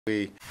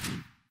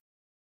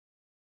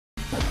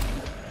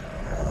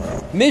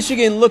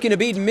Michigan looking to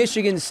beat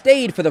Michigan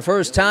State for the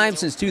first time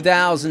since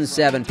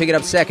 2007. Picking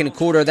up second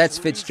quarter, that's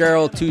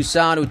Fitzgerald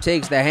Toussaint who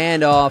takes the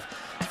handoff,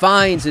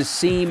 finds a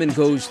seam and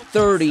goes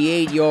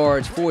 38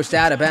 yards, forced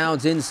out of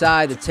bounds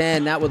inside the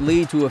 10. That would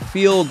lead to a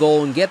field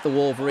goal and get the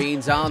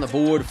Wolverines on the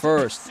board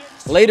first.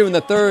 Later in the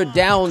third,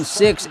 down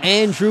 6,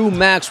 Andrew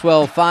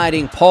Maxwell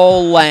finding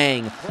Paul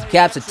Lang.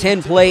 Caps a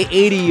 10-play,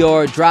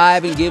 80-yard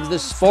drive and gives the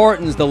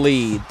Spartans the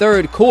lead.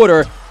 Third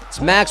quarter,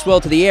 it's Maxwell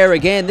to the air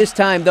again. This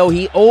time, though,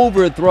 he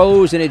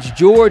overthrows, and it's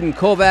Jordan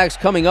Kovacs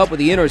coming up with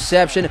the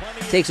interception.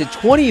 Takes it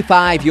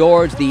 25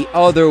 yards the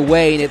other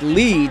way, and it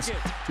leads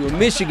to a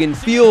Michigan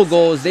field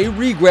goal as they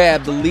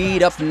re-grab the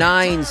lead up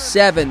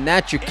 9-7.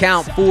 That's your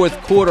count, fourth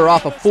quarter,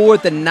 off a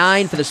 4th and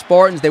 9 for the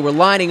Spartans. They were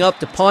lining up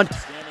to punt,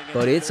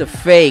 but it's a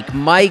fake.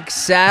 Mike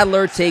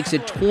Sadler takes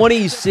it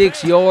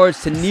 26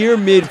 yards to near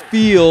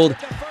midfield,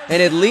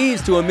 and it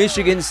leads to a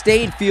Michigan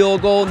State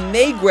field goal, and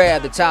they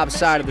grab the top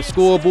side of the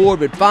scoreboard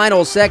with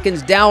final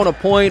seconds down a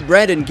point.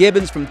 Brendan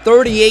Gibbons from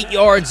 38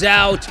 yards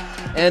out,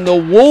 and the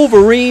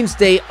Wolverines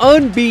stay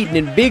unbeaten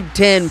in Big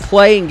Ten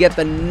play and get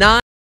the 9